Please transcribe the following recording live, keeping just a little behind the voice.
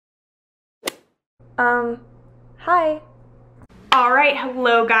Hi. Alright,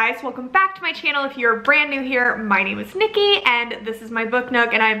 hello guys, welcome back to my channel. If you're brand new here, my name is Nikki and this is my book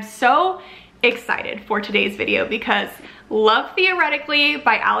nook, and I'm so excited for today's video because Love Theoretically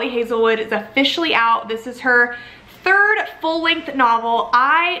by Hazelwood is officially out. This is her third full-length novel.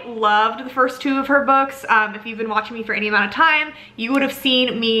 I loved the first two of her books. If you've been watching me for any amount of time, you would have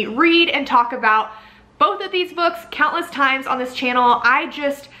seen me read and talk about both of these books countless times on this channel. I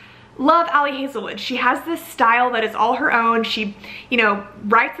just love Hazelwood. She has this style that is all her own. She,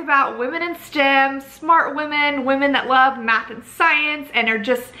 writes about women in STEM, smart women, women that love math and science and are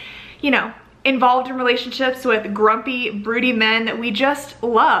just, involved in relationships with grumpy, broody men that we just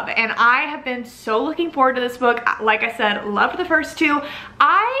love. And I have been so looking forward to this book. Like I said, loved the first two.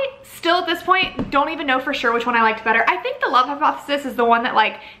 I still at this point don't even know for sure which one I liked better. I think The Love Hypothesis is the one that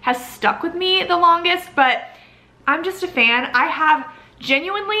has stuck with me the longest, but I'm just a fan. I have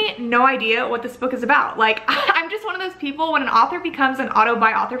genuinely no idea what this book is about. I'm just one of those people, when an author becomes an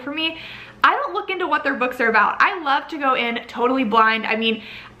auto-buy author for me, I don't look into what their books are about. I love to go in totally blind. I mean,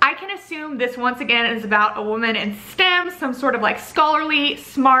 I can assume this once again is about a woman in STEM, some sort of scholarly,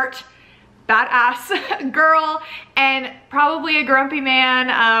 smart, badass girl, and probably a grumpy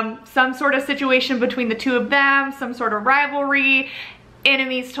man, some sort of situation between the two of them, some sort of rivalry,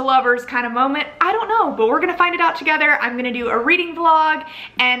 enemies to lovers kind of moment. I don't know, but we're gonna find it out together. I'm gonna do a reading vlog,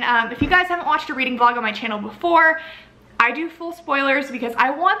 and if you guys haven't watched a reading vlog on my channel before, I do full spoilers because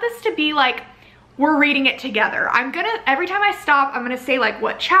I want this to be we're reading it together. Every time I stop, I'm gonna say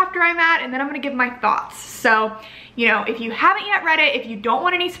what chapter I'm at, and then I'm gonna give my thoughts. So, if you haven't yet read it, if you don't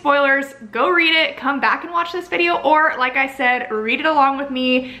want any spoilers, go read it, come back and watch this video, or like I said, read it along with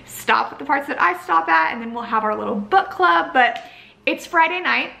me, stop at the parts that I stop at, and then we'll have our little book club. But it's Friday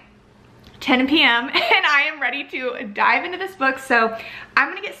night, 10 p.m. and I am ready to dive into this book, so I'm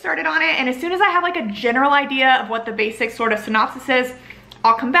gonna get started on it, and as soon as I have a general idea of what the basic sort of synopsis is,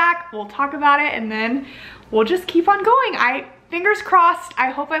 I'll come back, we'll talk about it, and then we'll just keep on going. Fingers crossed, I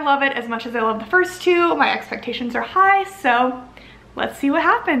hope I love it as much as I love the first two. My expectations are high, so let's see what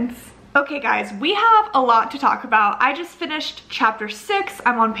happens. Okay guys, we have a lot to talk about. I just finished chapter 6,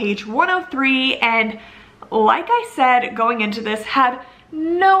 I'm on page 103, and like I said, going into this, had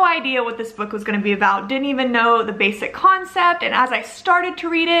no idea what this book was going to be about, didn't even know the basic concept, and as I started to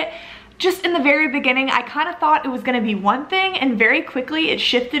read it, just in the very beginning, I kind of thought it was going to be one thing, and very quickly it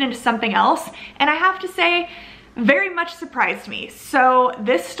shifted into something else, and I have to say, very much surprised me. So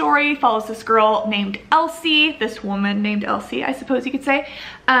this story follows this girl named Elsie, this woman named Elsie, I suppose you could say.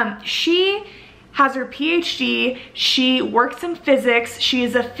 She has her PhD, she works in physics, she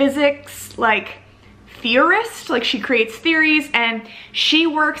is a physics, theorist, she creates theories, and she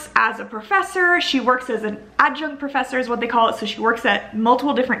works as a professor. She works as an adjunct professor is what they call it, so she works at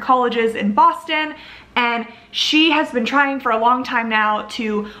multiple different colleges in Boston, and she has been trying for a long time now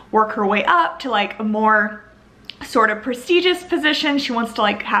to work her way up to a more sort of prestigious position. She wants to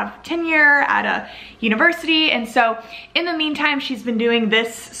have tenure at a university, and so in the meantime she's been doing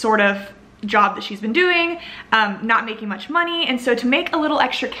this sort of job that she's been doing, not making much money, and so to make a little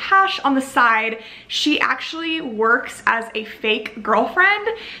extra cash on the side, she actually works as a fake girlfriend.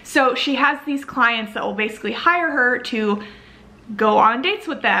 So she has these clients that will basically hire her to go on dates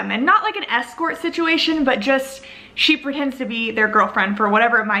with them, and not an escort situation, but just she pretends to be their girlfriend for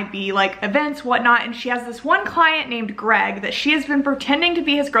whatever it might be, events, whatnot. And she has this one client named Greg that she has been pretending to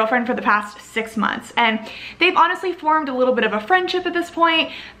be his girlfriend for the past 6 months, and they've honestly formed a little bit of a friendship at this point,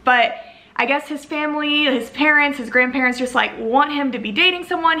 but I guess his family, his parents, his grandparents just want him to be dating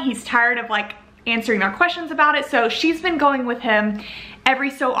someone. He's tired of answering their questions about it. So she's been going with him every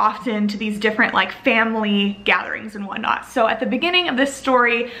so often to these different family gatherings and whatnot. So at the beginning of this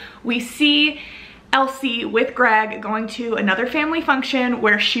story, we see Elsie with Greg going to another family function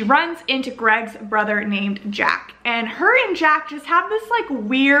where she runs into Greg's brother named Jack. And her and Jack just have this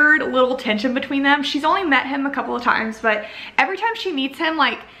weird little tension between them. She's only met him a couple of times, but every time she meets him,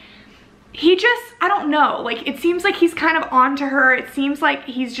 he just, I don't know, it seems like he's kind of onto her. It seems like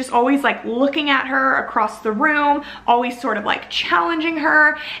he's just always looking at her across the room, always sort of challenging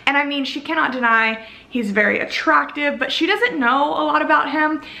her. And I mean, she cannot deny he's very attractive, but she doesn't know a lot about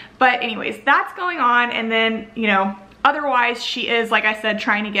him. But anyways, that's going on. And then, otherwise she is, like I said,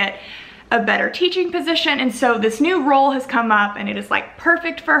 trying to get a better teaching position. And so this new role has come up, and it is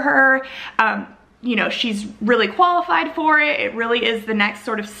perfect for her. She's really qualified for it. It really is the next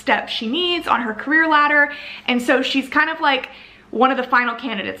sort of step she needs on her career ladder. And so she's kind of one of the final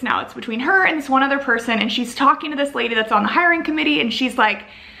candidates now. It's between her and this one other person, and she's talking to this lady that's on the hiring committee, and she's like,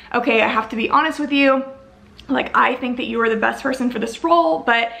 okay, I have to be honest with you. I think that you are the best person for this role,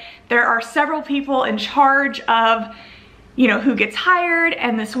 but there are several people in charge of, you know, who gets hired,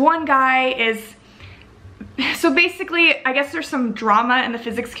 and this one guy is, so basically, I guess there's some drama in the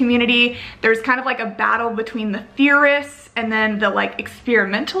physics community. There's kind of like a battle between the theorists and then the like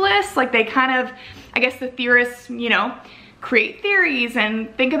experimentalists. Like they kind of, I guess the theorists, you know, create theories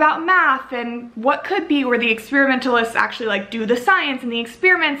and think about math and what could be, where the experimentalists actually like do the science and the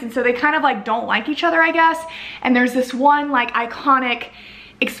experiments, and so they kind of like don't like each other, I guess. And there's this one like iconic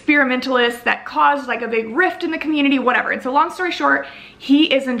experimentalist that caused like a big rift in the community, whatever. And so long story short,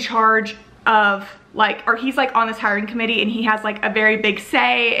 he is in charge of like, or he's like on this hiring committee, and he has like a very big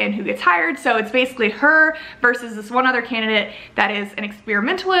say in who gets hired. So it's basically her versus this one other candidate that is an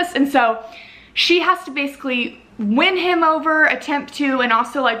experimentalist. And so she has to basically win him over, attempt to, and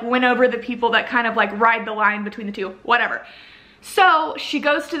also like win over the people that kind of like ride the line between the two, whatever. So she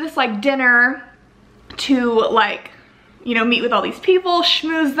goes to this like dinner to like, you know, meet with all these people,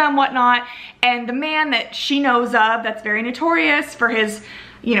 schmooze them, whatnot. And the man that she knows of that's very notorious for his,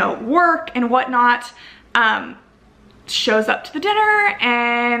 you know, work and whatnot, shows up to the dinner,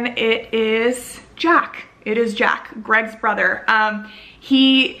 and it is Jack. It is Jack, Greg's brother.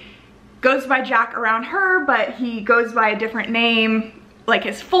 He goes by Jack around her, but he goes by a different name, like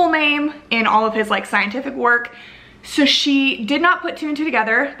his full name, in all of his like scientific work. So she did not put two and two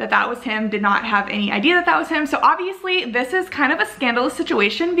together that that was him, did not have any idea that that was him. So obviously this is kind of a scandalous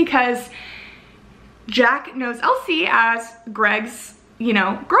situation, because Jack knows Elsie as Greg's, you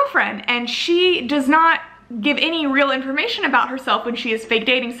know, girlfriend, and she does not give any real information about herself when she is fake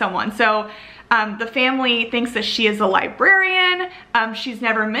dating someone. So the family thinks that she is a librarian. She's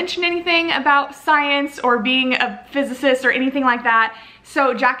never mentioned anything about science or being a physicist or anything like that.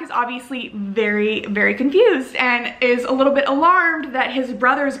 So Jack is obviously very, very confused and is a little bit alarmed that his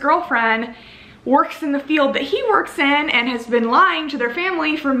brother's girlfriend works in the field that he works in and has been lying to their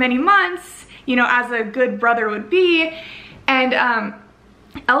family for many months, you know, as a good brother would be. And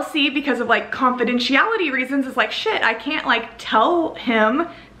Elsie, because of like confidentiality reasons, is like, shit, I can't like tell him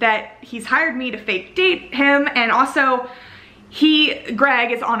that he's hired me to fake date him. And also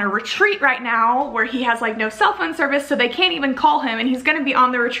Greg is on a retreat right now where he has like no cell phone service, so they can't even call him, and he's gonna be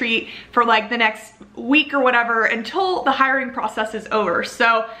on the retreat for like the next week or whatever until the hiring process is over.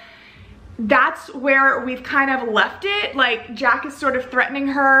 So that's where we've kind of left it. Like Jack is sort of threatening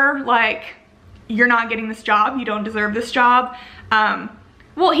her, like, you're not getting this job, you don't deserve this job.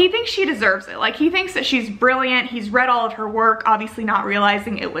 Well, he thinks she deserves it. Like, he thinks that she's brilliant. He's read all of her work, obviously not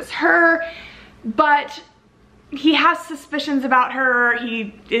realizing it was her, but he has suspicions about her.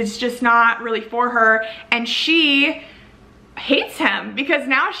 He is just not really for her, and she hates him because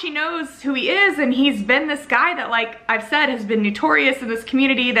now she knows who he is, and he's been this guy that, like I've said, has been notorious in this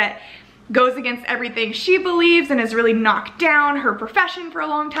community, that goes against everything she believes and has really knocked down her profession for a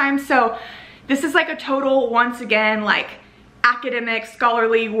long time. So this is like a total, once again, like academic,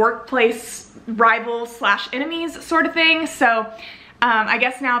 scholarly, workplace rivals slash enemies sort of thing. So I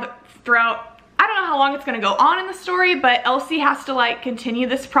guess now that throughout, I don't know how long it's gonna go on in the story, but Elsie has to like continue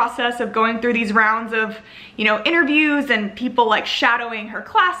this process of going through these rounds of, you know, interviews and people like shadowing her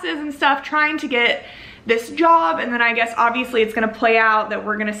classes and stuff, trying to get this job. And then I guess obviously it's gonna play out that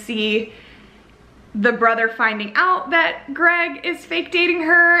we're gonna see the brother finding out that Greg is fake dating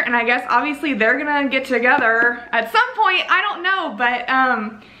her, and I guess obviously they're gonna get together at some point, I don't know, but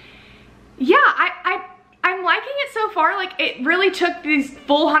yeah, I'm liking it so far. Like, it really took these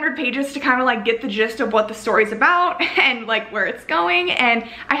full 100 pages to kind of like get the gist of what the story's about and like where it's going, and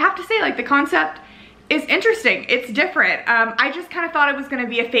I have to say, like, the concept is interesting. It's different. I just kind of thought it was gonna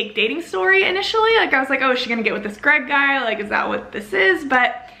be a fake dating story initially. Like, I was like, oh, is she gonna get with this Greg guy? Like, is that what this is?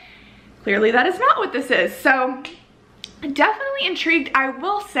 But clearly that is not what this is. So definitely intrigued. I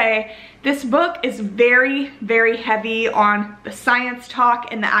will say this book is very, very heavy on the science talk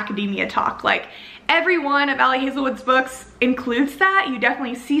and the academia talk. Like, every one of Ali Hazelwood's books includes that. You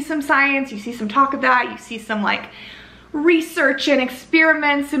definitely see some science, you see some talk of that, you see some like research and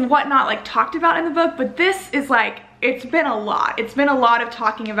experiments and whatnot like talked about in the book. But this is like, it's been a lot. It's been a lot of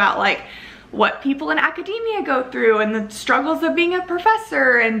talking about like what people in academia go through and the struggles of being a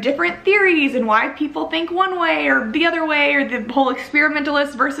professor and different theories and why people think one way or the other way, or the whole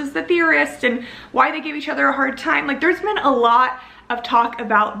experimentalist versus the theorist and why they give each other a hard time. Like, there's been a lot of talk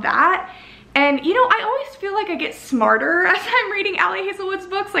about that. And, you know, I always feel like I get smarter as I'm reading Ali Hazelwood's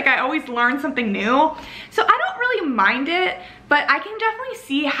books. Like, I always learn something new. So I don't really mind it, but I can definitely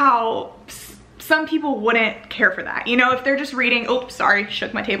see how some people wouldn't care for that. You know, if they're just reading, oops, sorry,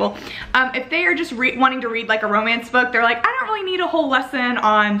 shook my table. If they are just wanting to read like a romance book, they're like, I don't really need a whole lesson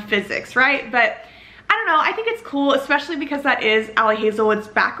on physics, right? But I don't know, I think it's cool, especially because that is Allie Hazelwood's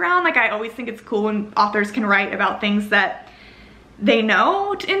background. Like, I always think it's cool when authors can write about things that they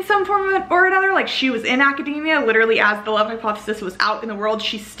know in some form or another. Like, she was in academia literally as the love hypothesis was out in the world.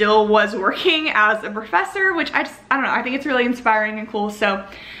 She still was working as a professor, which I don't know, I think it's really inspiring and cool. So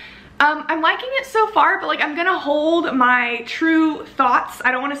I'm liking it so far, but like, I'm gonna hold my true thoughts.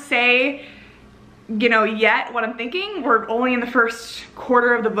 I don't want to say, you know, yet what I'm thinking. We're only in the first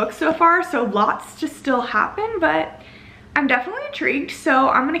quarter of the book so far, so lots to still happen, but I'm definitely intrigued. So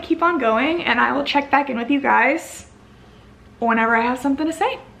I'm gonna keep on going, and I will check back in with you guys whenever I have something to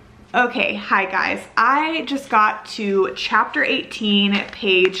say. Okay, hi guys. I just got to chapter 18,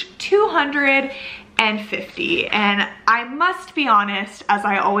 page 250, and I must be honest, as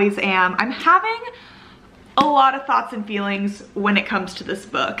I always am, I'm having a lot of thoughts and feelings when it comes to this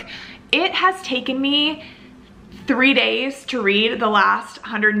book. It has taken me 3 days to read the last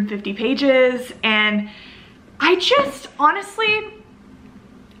 150 pages, and I just, honestly,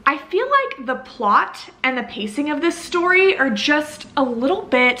 I feel like the plot and the pacing of this story are just a little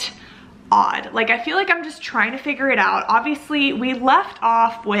bit odd. Like, I feel like I'm just trying to figure it out. Obviously, we left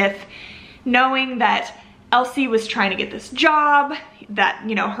off with knowing that Elsie was trying to get this job, that,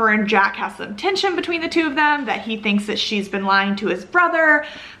 you know, her and Jack have some tension between the two of them, that he thinks that she's been lying to his brother,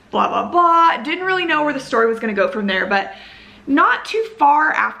 blah, blah, blah. Didn't really know where the story was gonna go from there, but not too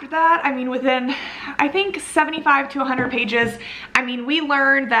far after that, I mean, within, I think 75 to 100 pages, I mean, we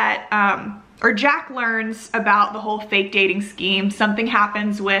learned that, or Jack learns about the whole fake dating scheme. Something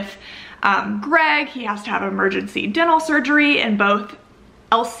happens with Greg. He has to have emergency dental surgery, and both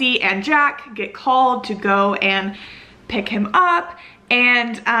Elsie and Jack get called to go and pick him up,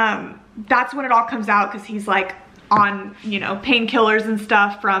 and that's when it all comes out, because he's like on, you know, painkillers and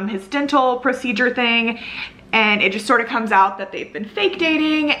stuff from his dental procedure thing, and it just sort of comes out that they've been fake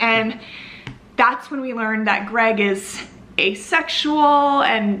dating, and that's when we learn that Greg is asexual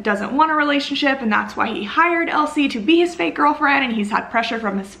and doesn't want a relationship, and that's why he hired Elsie to be his fake girlfriend, and he's had pressure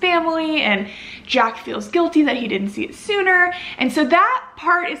from his family, and Jack feels guilty that he didn't see it sooner. And so that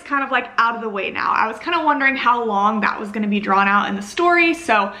part is kind of like out of the way now. I was kind of wondering how long that was going to be drawn out in the story,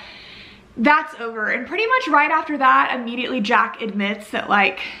 so that's over. And pretty much right after that, immediately Jack admits that,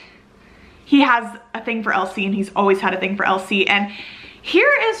 like, he has a thing for Elsie, and he's always had a thing for Elsie. And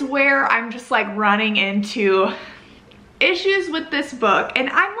here is where I'm just like running into issues with this book, and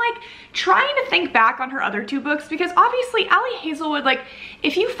I'm like trying to think back on her other 2 books, because obviously Allie Hazelwood, like,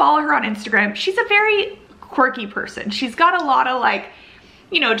 if you follow her on Instagram, she's a very quirky person. She's got a lot of, like,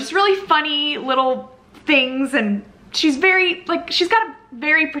 you know, just really funny little things, and she's very, like, she's got a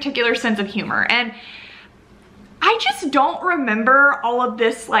very particular sense of humor, and I just don't remember all of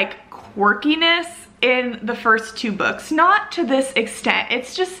this, like, quirkiness in the first 2 books. Not to this extent.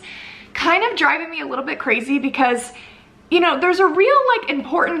 It's just kind of driving me a little bit crazy, because, you know, there's a real, like,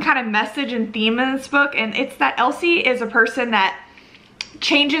 important kind of message and theme in this book, and it's that Elsie is a person that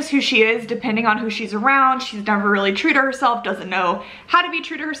changes who she is depending on who she's around. She's never really true to herself, doesn't know how to be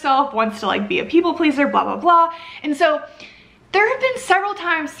true to herself, wants to, like, be a people pleaser, blah, blah, blah. And so there have been several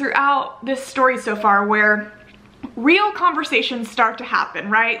times throughout this story so far where real conversations start to happen,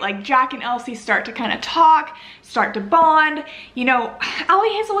 right? Like, Jack and Elsie start to kind of talk, start to bond. You know,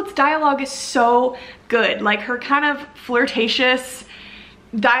 Allie Hazelwood's dialogue is so good. Like, her kind of flirtatious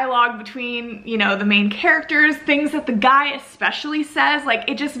dialogue between, you know, the main characters, things that the guy especially says, like,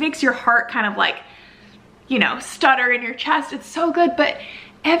 it just makes your heart kind of, like, you know, stutter in your chest. It's so good. But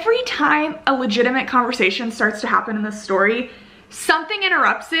every time a legitimate conversation starts to happen in this story, something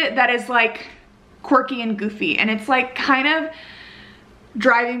interrupts it that is, like, quirky and goofy, and it's, like, kind of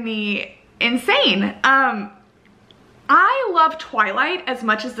driving me insane. I love Twilight as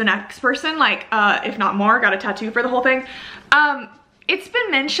much as the next person, like, if not more. Got a tattoo for the whole thing. It's been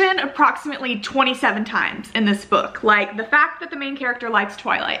mentioned approximately 27 times in this book. Like, the fact that the main character likes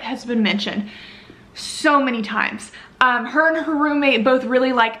Twilight has been mentioned so many times. Her and her roommate both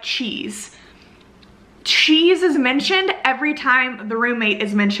really like cheese. Cheese is mentioned every time the roommate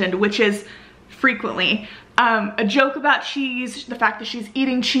is mentioned, which is frequently. A joke about cheese, the fact that she's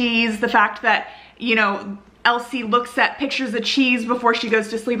eating cheese, the fact that, you know, Elsie looks at pictures of cheese before she goes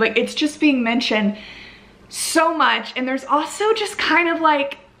to sleep. Like, it's just being mentioned so much. And there's also just kind of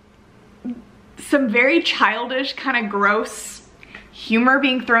like some very childish, kind of gross humor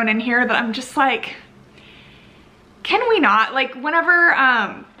being thrown in here that I'm just like, can we not? Like,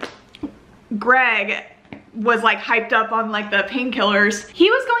 whenever Greg was, like, hyped up on, like, the painkillers, he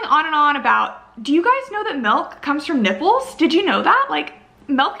was going on and on about, do you guys know that milk comes from nipples? Did you know that? Like,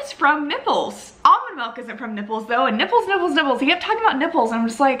 milk is from nipples. Almond milk isn't from nipples, though, and nipples, nipples, nipples. He kept talking about nipples, and I'm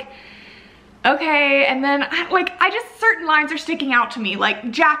just like, okay. And then certain lines are sticking out to me.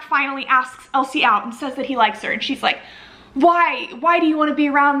 Like Jack finally asks Elsie out and says that he likes her. And she's like, why do you want to be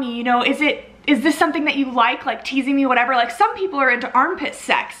around me? You know, is this something that you like teasing me, whatever? Like some people are into armpit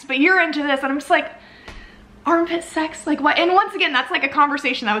sex, but you're into this. And I'm just like, armpit sex? Like what? And once again, that's like a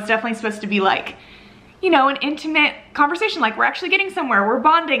conversation that was definitely supposed to be like, you know, an intimate conversation. Like we're actually getting somewhere, we're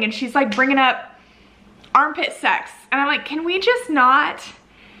bonding. And she's like bringing up armpit sex. And I'm like, can we just not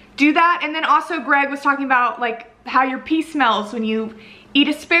do that? And then also Greg was talking about like how your pee smells when you eat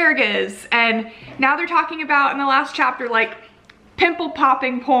asparagus. And now they're talking about in the last chapter, like pimple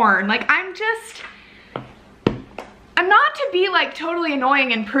popping porn. Like I'm not to be like totally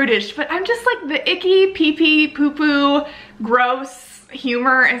annoying and prudish, but I'm just like the icky pee-pee, poo-poo, gross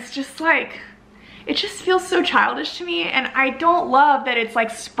humor. It's just like, it just feels so childish to me. And I don't love that it's like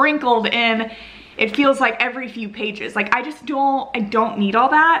sprinkled in, it feels like every few pages. Like I don't need all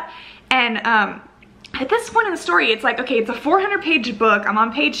that. And at this point in the story, it's like, okay, it's a 400-page book. I'm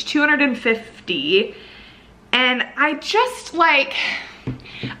on page 250. And I just like,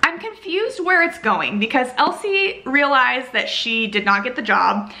 I'm confused where it's going because Elsie realized that she did not get the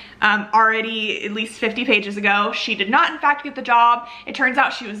job already at least 50 pages ago. She did not in fact get the job. It turns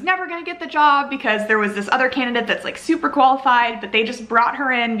out she was never gonna get the job because there was this other candidate that's like super qualified, but they just brought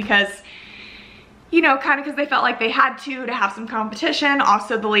her in because, you know, kind of because they felt like they had to have some competition.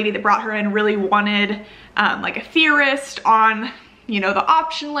 Also, the lady that brought her in really wanted like a theorist on, you know, the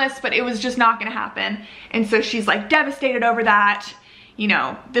option list, but it was just not gonna happen. And so she's like devastated over that. You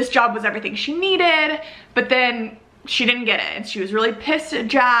know, this job was everything she needed, but then she didn't get it. And she was really pissed at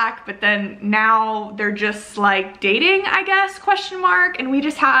Jack, but then now they're just like dating, I guess, question mark. And we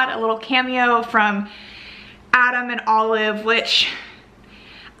just had a little cameo from Adam and Olive, which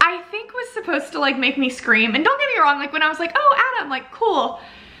I think was supposed to like make me scream. And don't get me wrong, like when I was like, oh, Adam, like cool.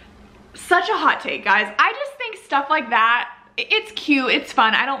 Such a hot take, guys. I just think stuff like that, it's cute, it's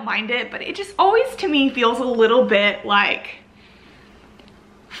fun, I don't mind it, but it just always to me feels a little bit like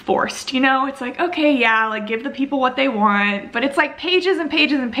forced, you know? It's like, okay, yeah, like give the people what they want, but it's like pages and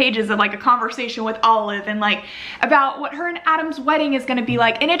pages and pages of like a conversation with Olive and like about what her and Adam's wedding is gonna be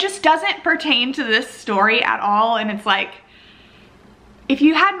like, and it just doesn't pertain to this story at all. And it's like, if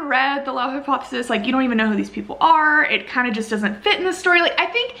you hadn't read The Love Hypothesis, like you don't even know who these people are. It kind of just doesn't fit in the story. Like I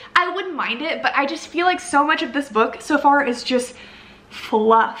think I wouldn't mind it, but I just feel like so much of this book so far is just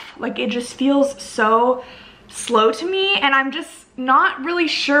fluff. Like it just feels so slow to me, and I'm just not really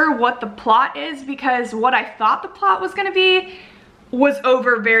sure what the plot is because what I thought the plot was gonna be was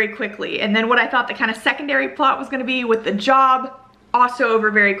over very quickly. And then what I thought the kind of secondary plot was gonna be with the job, also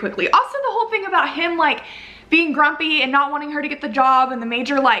over very quickly. Also the whole thing about him like being grumpy and not wanting her to get the job, and the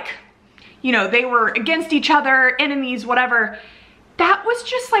major like, you know, they were against each other, enemies, whatever. That was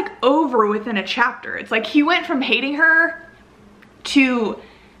just like over within a chapter. It's like he went from hating her to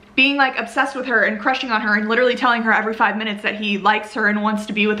being like obsessed with her and crushing on her and literally telling her every 5 minutes that he likes her and wants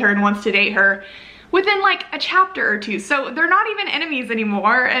to be with her and wants to date her within like a chapter or two. So they're not even enemies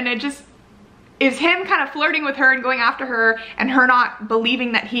anymore, and it just is him kind of flirting with her and going after her and her not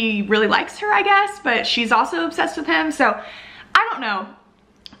believing that he really likes her, I guess, but she's also obsessed with him. So I don't know.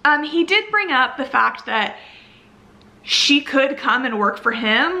 He did bring up the fact that she could come and work for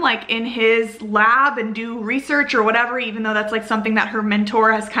him like in his lab and do research or whatever, even though that's like something that her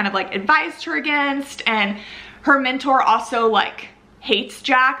mentor has kind of like advised her against. And her mentor also like hates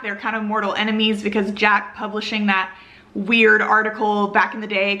Jack. They're kind of mortal enemies because Jack publishing that weird article back in the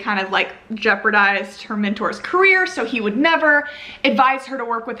day kind of like jeopardized her mentor's career, so he would never advise her to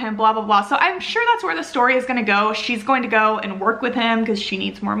work with him, blah blah blah. So I'm sure that's where the story is going to go. She's going to go and work with him because she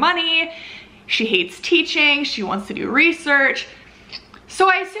needs more money. She hates teaching, she wants to do research. So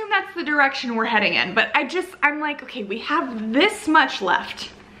I assume that's the direction we're heading in, but I'm like, okay, we have this much left,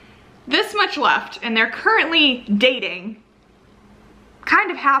 and they're currently dating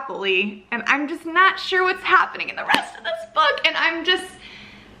kind of happily, and I'm just not sure what's happening in the rest of this book. And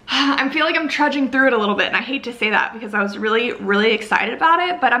I feel like I'm trudging through it a little bit, and I hate to say that because I was really excited about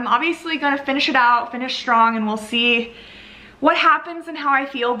it, but I'm obviously gonna finish it out, finish strong, and we'll see what happens and how I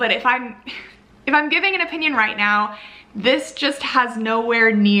feel. But if I'm giving an opinion right now, this just has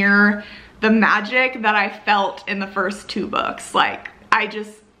nowhere near the magic that I felt in the first two books. Like I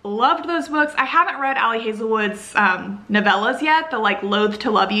just loved those books. I haven't read Ali Hazelwood's novellas yet, the like Loathe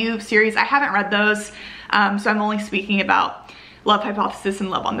to Love You series. I haven't read those, so I'm only speaking about Love Hypothesis and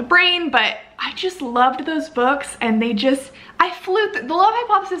Love on the Brain, but I just loved those books, and they just, the Love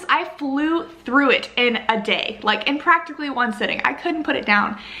Hypothesis, I flew through it in a day, like in practically one sitting. I couldn't put it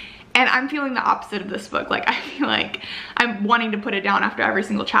down. And I'm feeling the opposite of this book. Like, I feel like I'm wanting to put it down after every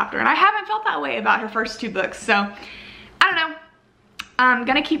single chapter, and I haven't felt that way about her first 2 books. So I don't know. I'm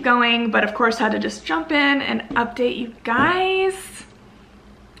gonna keep going, but of course had to just jump in and update you guys.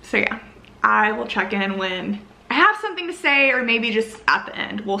 So yeah, I will check in when I have something to say, or maybe just at the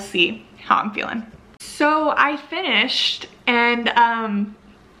end. We'll see how I'm feeling. So I finished, and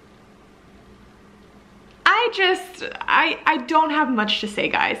I don't have much to say,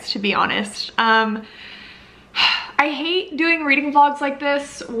 guys, to be honest. I hate doing reading vlogs like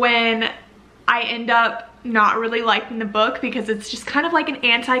this when I end up not really liking the book, because it's just kind of like an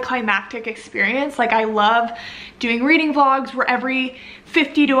anticlimactic experience. Like, I love doing reading vlogs where every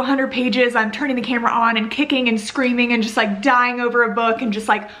 50 to 100 pages I'm turning the camera on and kicking and screaming and just like dying over a book and just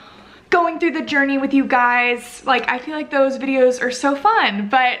like going through the journey with you guys. Like, I feel like those videos are so fun,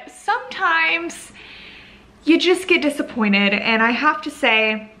 but sometimes you just get disappointed, and I have to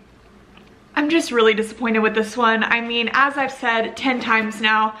say, I'm just really disappointed with this one. I mean, as I've said 10 times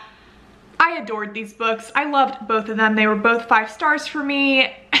now, I adored these books. I loved both of them. They were both 5 stars for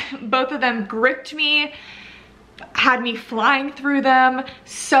me. Both of them gripped me, had me flying through them,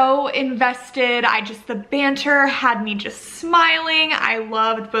 so invested. The banter had me just smiling. I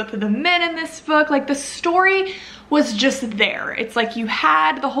loved both of the men in this book. Like, the story was just there. It's like you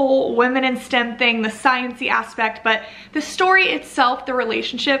had the whole women in STEM thing, the sciencey aspect, but the story itself, the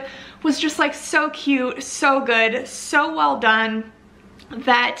relationship, was just like so cute, so good, so well done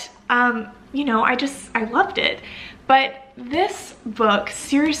that you know, I loved it. But this book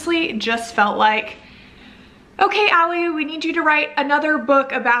seriously just felt like, okay, Allie, we need you to write another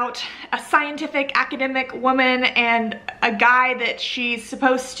book about a scientific academic woman and a guy that she's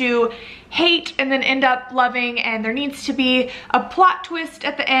supposed to hate and then end up loving, and there needs to be a plot twist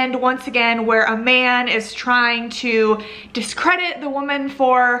at the end once again where a man is trying to discredit the woman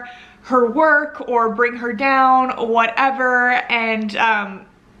for her work or bring her down, whatever, and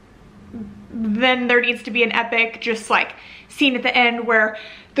then there needs to be an epic just like scene at the end where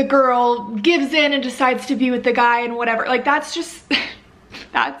the girl gives in and decides to be with the guy and whatever. Like, that's just,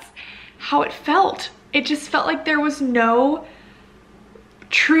 that's how it felt. It just felt like there was no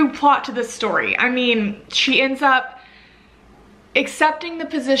true plot to this story. I mean, she ends up accepting the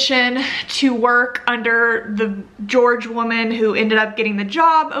position to work under the George woman who ended up getting the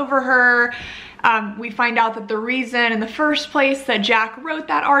job over her. We find out that the reason in the first place that Jack wrote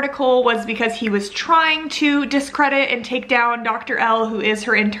that article was because he was trying to discredit and take down Dr. L, who is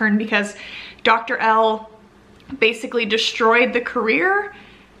her intern, because Dr. L basically destroyed the career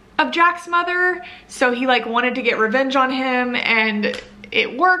of Jack's mother. So he like wanted to get revenge on him, and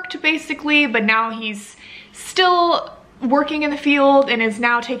it worked basically, but now he's still working in the field and is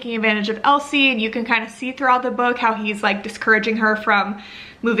now taking advantage of Elsie, and you can kind of see throughout the book how he's like discouraging her from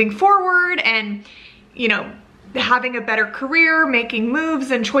moving forward and, you know, having a better career, making moves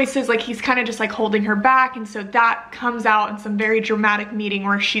and choices. Like, he's kind of just like holding her back. And so that comes out in some very dramatic meeting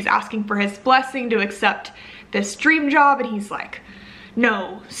where she's asking for his blessing to accept this dream job, and he's like,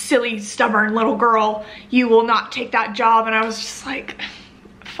 no, silly, stubborn little girl, you will not take that job. And I was just like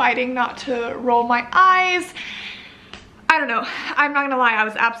fighting not to roll my eyes. I don't know, I'm not gonna lie, I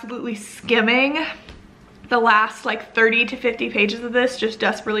was absolutely skimming the last like 30 to 50 pages of this, just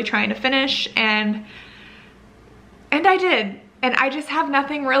desperately trying to finish, and I did. And I just have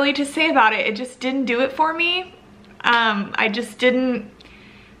nothing really to say about it. It just didn't do it for me. I just didn't,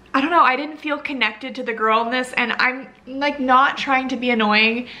 I don't know, I didn't feel connected to the girl in this, and I'm like not trying to be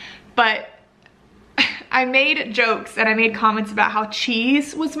annoying, but I made jokes and I made comments about how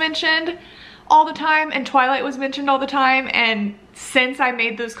cheese was mentioned all the time and Twilight was mentioned all the time, and since I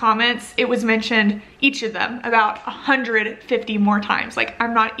made those comments, it was mentioned, each of them, about 150 more times. Like,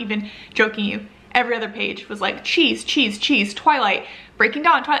 I'm not even joking you. Every other page was like cheese, cheese, cheese, Twilight, Breaking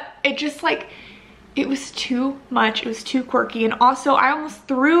Dawn, Twilight. It just like, it was too much. It was too quirky. And also, I almost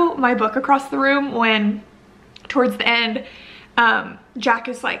threw my book across the room when, towards the end, Jack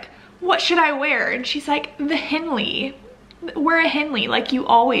is like, what should I wear? And she's like, the Henley. Wear a Henley like you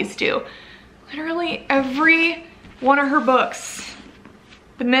always do. Literally every one of her books,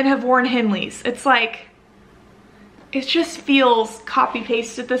 the men have worn Henleys. It's like, it just feels copy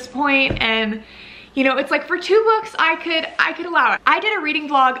paste at this point. And you know, it's like for 2 books I could allow it. I did a reading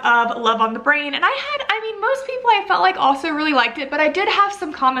vlog of Love on the Brain, and I mean most people I felt like also really liked it, but I did have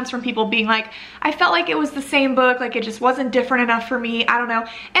some comments from people being like, I felt like it was the same book, like it just wasn't different enough for me, I don't know.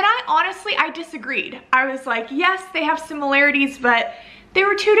 And I honestly, I disagreed. I was like, yes, they have similarities, but they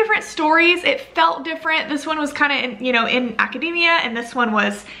were two different stories. It felt different. This one was kind of, you know, in academia, and this one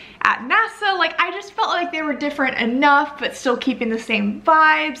was at NASA. Like, I just felt like they were different enough, but still keeping the same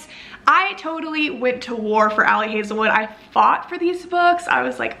vibes. I totally went to war for Ali Hazelwood. I fought for these books. I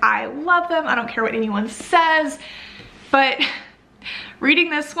was like, I love them. I don't care what anyone says. But reading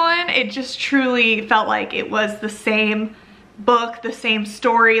this one, it just truly felt like it was the same book, the same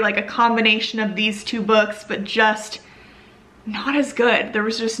story, like a combination of these two books, but just not as good. There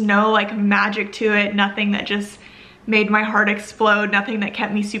was just no like magic to it, nothing that just made my heart explode, nothing that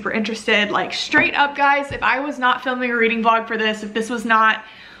kept me super interested. Like, straight up, guys, if I was not filming a reading vlog for this, if this was not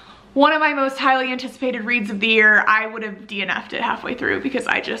one of my most highly anticipated reads of the year, I would have DNF'd it halfway through because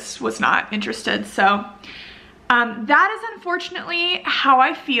I just was not interested. So that is unfortunately how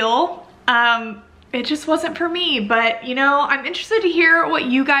I feel. It just wasn't for me, but you know, I'm interested to hear what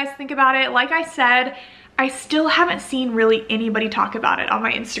you guys think about it. Like I said, I still haven't seen really anybody talk about it on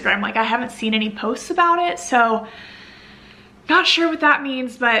my Instagram. Like, I haven't seen any posts about it, so not sure what that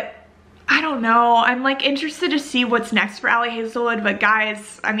means, but I don't know. I'm like interested to see what's next for Ali Hazelwood, but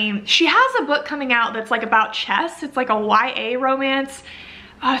guys, I mean, she has a book coming out that's like about chess. It's like a YA romance.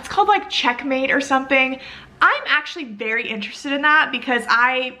 It's called like Checkmate or something. I'm actually very interested in that because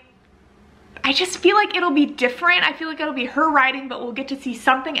I just feel like it'll be different. I feel like it'll be her writing, but we'll get to see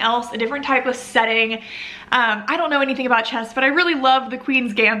something else, a different type of setting. I don't know anything about chess, but I really love the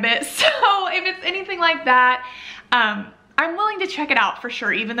Queen's Gambit. So if it's anything like that, I'm willing to check it out for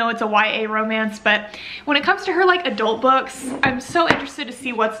sure, even though it's a YA romance. But when it comes to her like adult books, I'm so interested to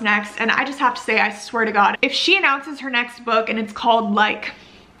see what's next. And I just have to say, I swear to God, if she announces her next book and it's called like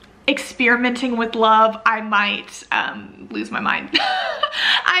Experimenting with Love, I might lose my mind.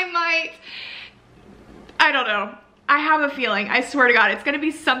 I don't know. I have a feeling, I swear to God, it's gonna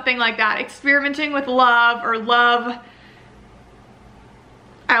be something like that. Experimenting with Love, or Love.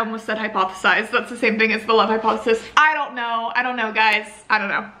 I almost said hypothesize. That's the same thing as the Love Hypothesis. I don't know, guys. I don't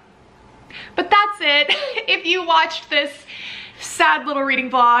know. But that's it. If you watched this sad little reading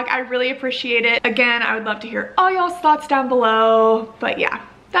vlog, I really appreciate it. Again, I would love to hear all y'all's thoughts down below. But yeah,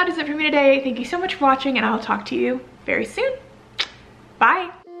 that is it for me today. Thank you so much for watching, and I'll talk to you very soon.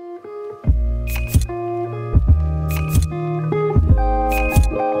 Bye.